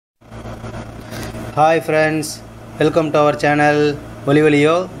Hi friends, welcome to our channel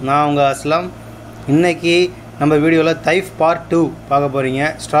ஒலிவலியோ. நான் உங்கள் அஸ்லம். இன்றைக்கி நம்ம வீடியோவில் TAIF பார்ட் 2 பார்க்க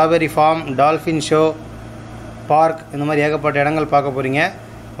போகிறீங்க. Strawberry form, dolphin show, park, இந்த மாதிரி ஏகப்பட்ட இடங்கள் பார்க்க போகிறீங்க.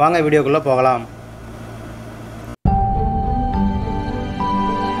 வாங்க வீடியோக்குள்ளே போகலாம்.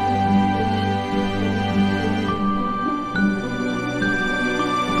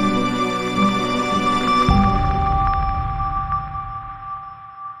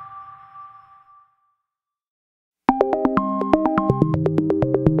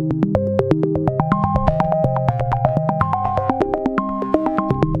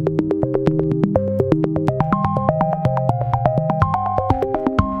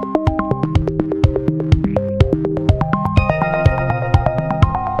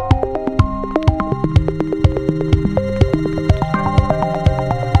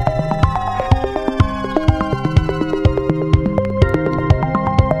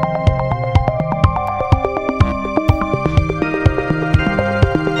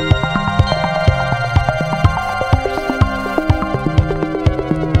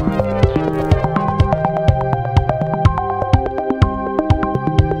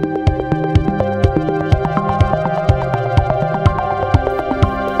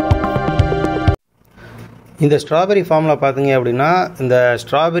 இந்த ஸ்ட்ராபெரி ஃபார்மில் பார்த்தீங்க அப்படின்னா இந்த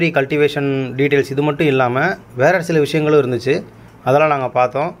ஸ்ட்ராபெரி கல்டிவேஷன் டீட்டெயில்ஸ் இது மட்டும் இல்லாமல் வேறு சில விஷயங்களும் இருந்துச்சு. அதெல்லாம் நாங்கள்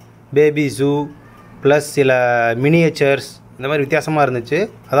பார்த்தோம். பேபி ஜூ ப்ளஸ் சில மினியேச்சர்ஸ் இந்த மாதிரி வித்தியாசமாக இருந்துச்சு.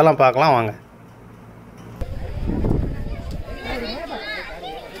 அதெல்லாம் பார்க்கலாம் வாங்க.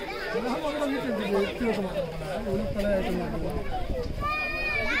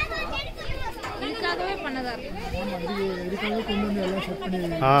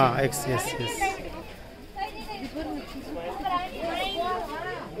 எஸ் எஸ் எஸ்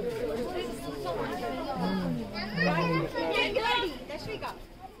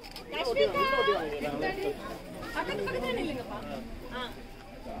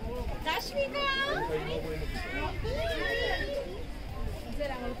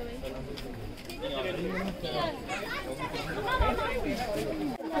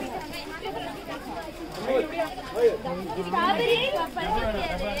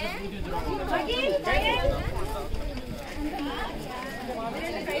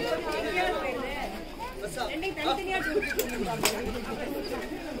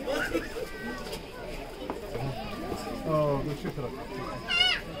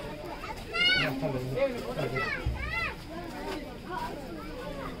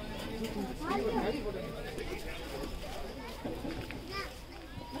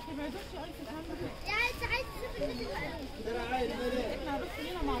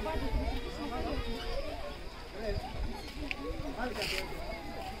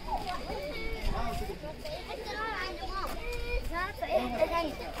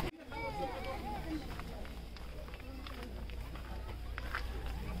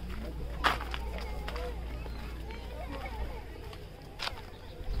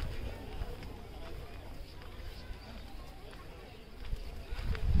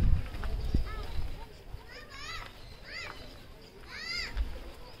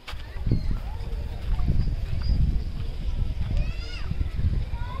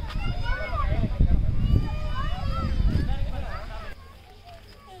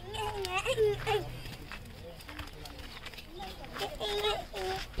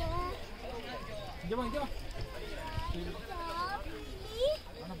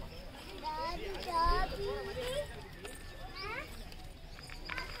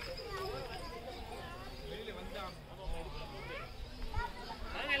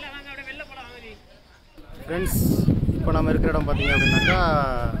ஃப்ரெண்ட்ஸ், இப்போ நம்ம இருக்கிற இடம் பார்த்தீங்க அப்படின்னாக்கா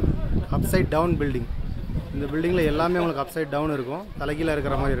அப்சைட் டவுன் பில்டிங். இந்த பில்டிங்கில் எல்லாமே உங்களுக்கு அப்சைட் டவுன் இருக்கும், தலைகீழ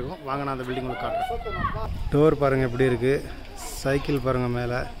இருக்கிற மாதிரி இருக்கும். வாங்க நான் அந்த பில்டிங் உங்களுக்கு காட்டுறேன். டோர் பாருங்கள் எப்படி இருக்குது, சைக்கிள் பாருங்கள்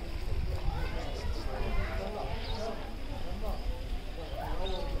மேலே.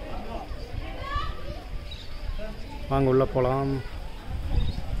 வாங்க உள்ளே போகலாம்.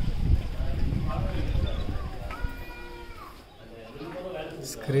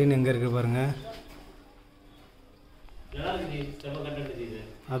 ஸ்க்ரீன் எங்கே இருக்குது பாருங்கள்.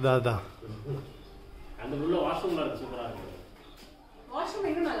 அதான்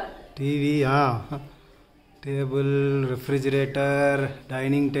TV, table, refrigerator,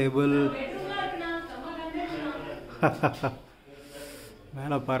 dining table.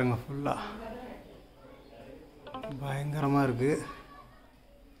 மேலே பாருங்கள் ஃபுல்லாக பயங்கரமாக இருக்குது.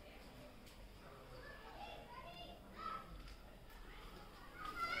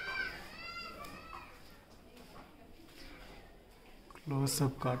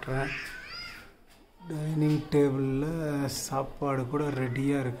 க்ளோஸ்அப் காட்டுறேன். டைனிங் டேபிளில் சாப்பாடு கூட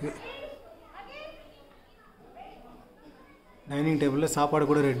ரெடியாக இருக்குது. டைனிங் டேபிளில் சாப்பாடு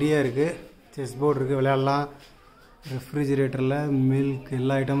கூட ரெடியாக இருக்குது. செஸ் போர்டு இருக்குது, விளையாடலாம். ரெஃப்ரிஜிரேட்டரில் மில்க்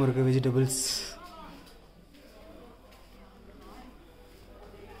எல்லா ஐட்டமும் இருக்குது, வெஜிடபிள்ஸ்.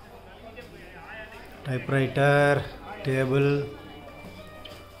 டைப்ரைட்டர், டேபிள்,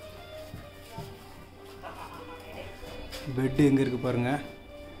 பெட்டு எங்கே இருக்குது பாருங்கள்.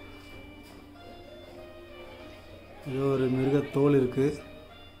 ஏதோ ஒரு மிருகத்தோல் இருக்குது.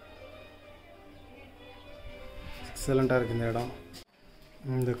 எக்ஸலண்ட்டாக இருக்குது இந்த இடம்.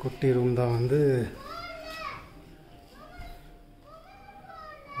 இந்த குட்டி ரூம் தான் வந்து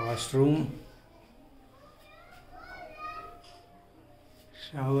washroom,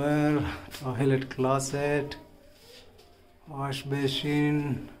 shower, toilet, closet, wash basin,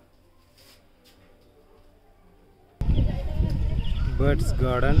 birds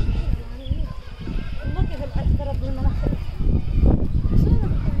garden,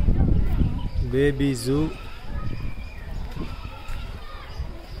 baby zoo,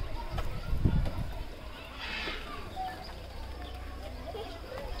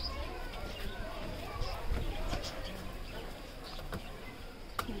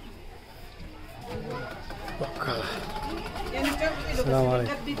 السلام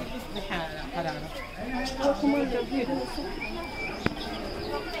عليكم.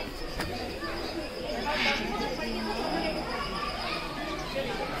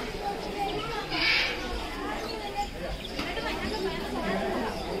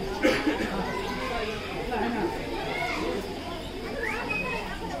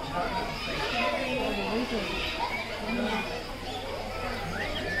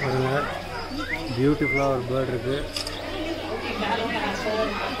 பியூட்டிஃபுல்லாக ஒரு பேர்ட் இருக்குது.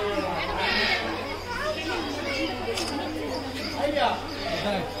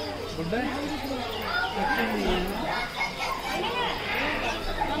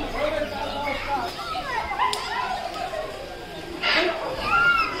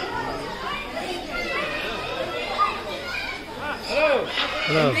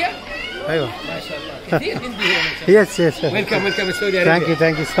 Hello. Hello. كثير هندي هنا. Yes, yes. Welcome Saudi Arabia.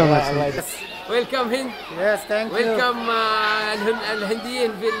 Thank you so much. Welcome هند. Yes, thank you. Welcome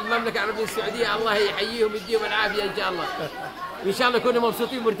الهنديين في المملكة العربية السعودية، الله يحييهم ويديهم العافية إن شاء الله. وإن شاء الله يكونوا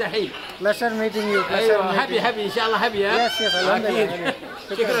مبسوطين مرتاحين. Pleasure meeting you. أيوة happy إن شاء الله happy ها. Yes, أكيد.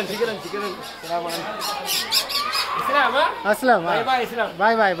 شكرا. السلام عليكم. السلام ها. Aslam. باي سلام.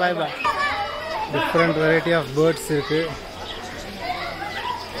 Bye. Different variety of birds இருக்கு.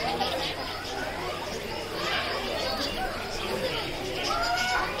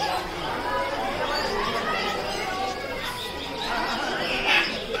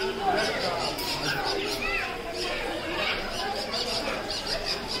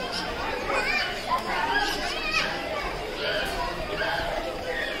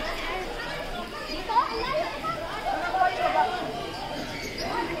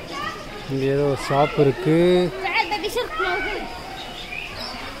 இங்கே ஏதோ shop இருக்கு.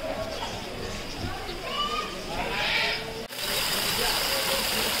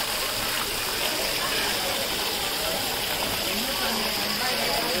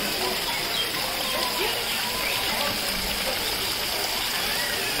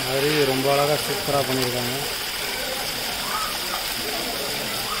 அருவி ரொம்ப அழகாக சூப்பராக பண்ணியிருக்காங்க.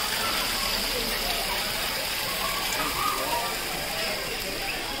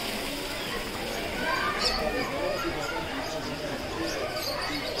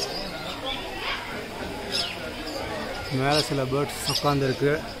 மேலே சில பேர்ட்ஸ்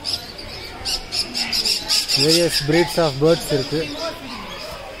உட்காந்துருக்கு. வேரியஸ் பிரீட்ஸ் ஆஃப் பேர்ட்ஸ் இருக்கு.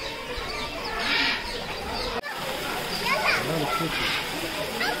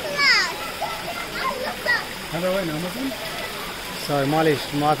 Sorry Molisch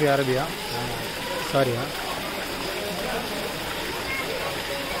மாஃபி அரபியா sorry.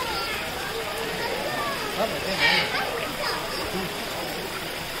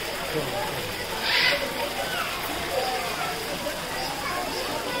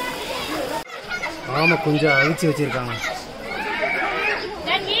 ஆமாம், கொஞ்சம் அழிச்சு வச்சிருக்காங்க.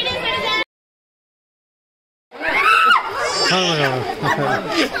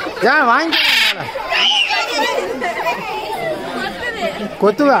 ஏன் வாங்கி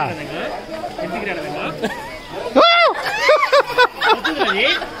கொத்துவா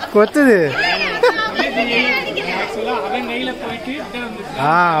கொத்துது.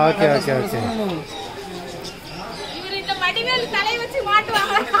 ஓகே.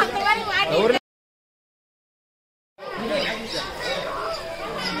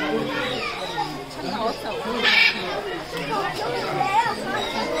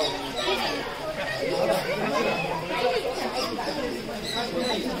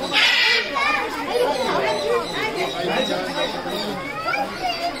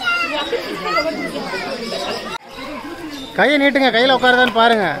 கையை நீட்டுங்க, கையில் உட்காருதான்னு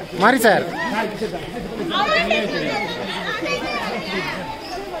பாருங்க. மாறி சார்,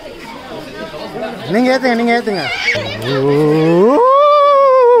 நீங்க ஏத்துங்க, நீங்க ஏத்துங்க.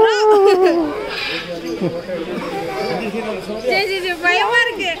 பயமா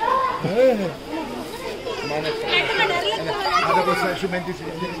இருக்கு.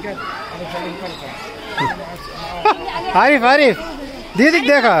 आरिफ आरिफ दीदी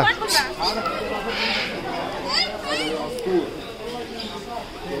देखा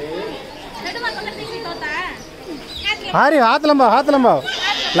आरिफ हाथ लंबा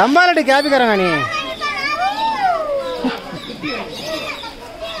लंबा लड़ी क्या भी करेंगे नहीं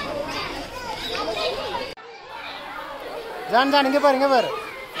जान जान इंगे पर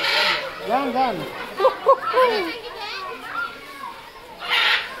जान जान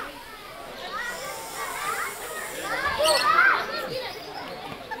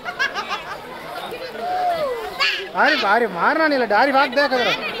आरिफ आरिफ मारना नहीं लड़ा आरिफ आग देखा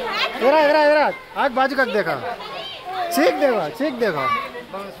इधर इधर इधर आग बाजू का देखा चीख देखो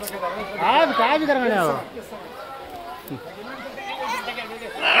आप क्या भी करेंगे आप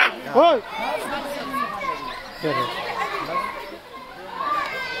ओ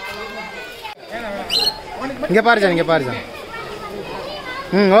इंगे पार जा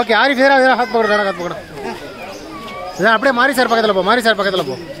ओके आरिफ इधर इधर हाथ पकड़ इधर अपने मारी सर पकड़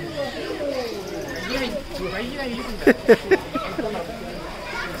पो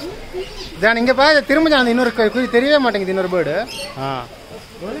जान इंगे पा तिरुम जान इन्नोरु कुछ तेरियवे माटेंगुदु इन्नोरु बर्ड हां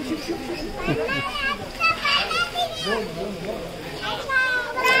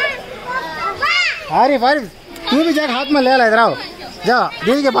आरिफ आरिफ तू भी जाके हाथ में ले ला इधर आओ जाओ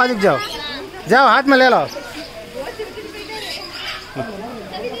दीदी के पास जाओ हाथ में ले लो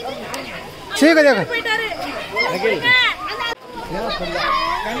ठीक है देखो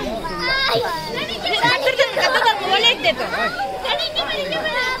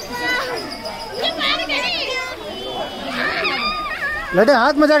लड़े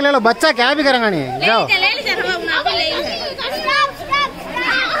हाथ में जाके ले लो बच्चा क्या भी करेंगे नहीं जाओ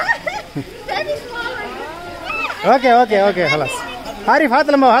ओके ओके ओके खलास आरिफ हाथ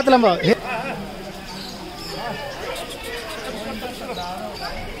लंबा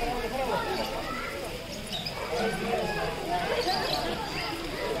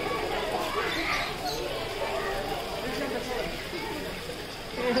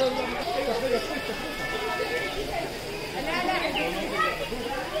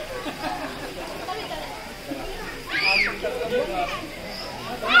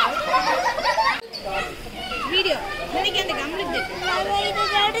वीडियो मैंने क्या देखा हम लोग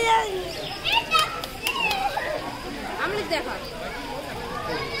देखो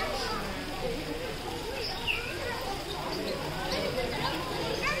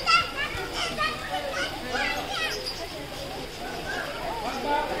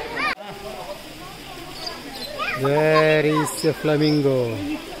Where is a flamingo?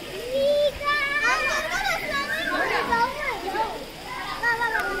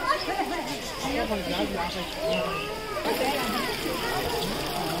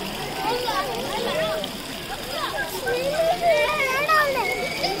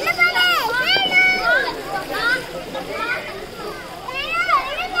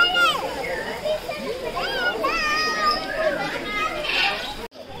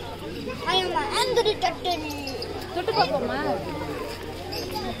 தொட்டு பாப்போமா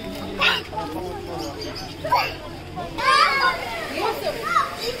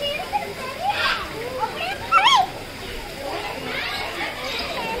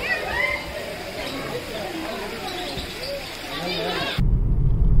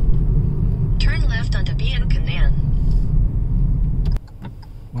Turn left onto BN Canaan.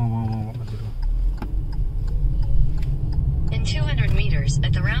 In 200 meters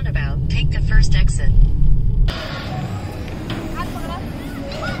at the roundabout, take the first exit.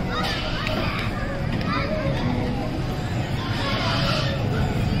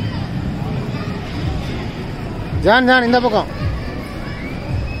 जान இந்த பக்கம்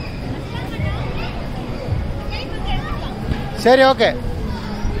சரி ஓகே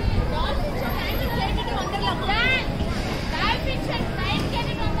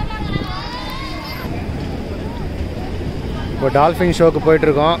இப்போ டால்ஃபின் ஷோக்கு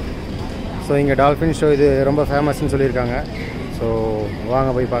போயிட்டுருக்கோம். ஸோ இங்கே டால்ஃபின் ஷோ இது ரொம்ப ஃபேமஸ்ன்னு சொல்லியிருக்காங்க. ஸோ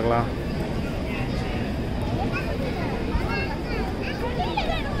வாங்க போய் பார்க்கலாம்.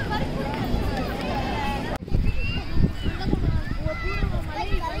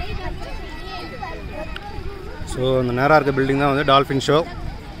 ஸோ அந்த நேராக இருக்க பில்டிங் தான் வந்து டால்ஃபின் ஷோ.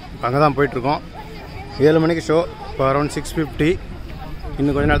 அங்கே தான் போயிட்டுருக்கோம். 7 மணிக்கு ஷோ. இப்போ அரௌண்ட் 6:50.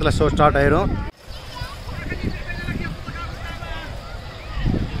 இன்னும் கொஞ்ச நேரத்தில் ஷோ ஸ்டார்ட் ஆயிரும்.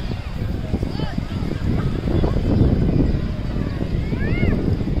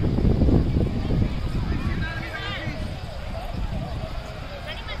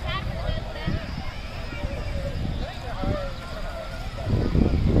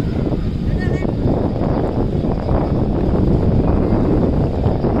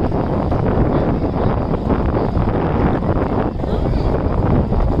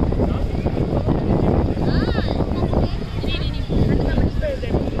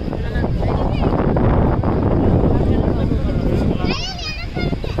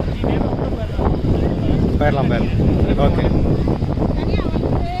 போயிடலாம். ஓகே,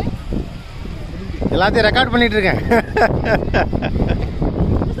 எல்லாத்தையும் ரெக்கார்ட் பண்ணிட்டு இருக்கேன்.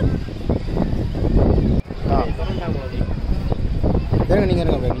 சரிங்க, நீங்கள்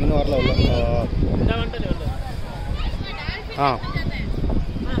இருங்க, இன்னும் வரல உள்ள. ஆ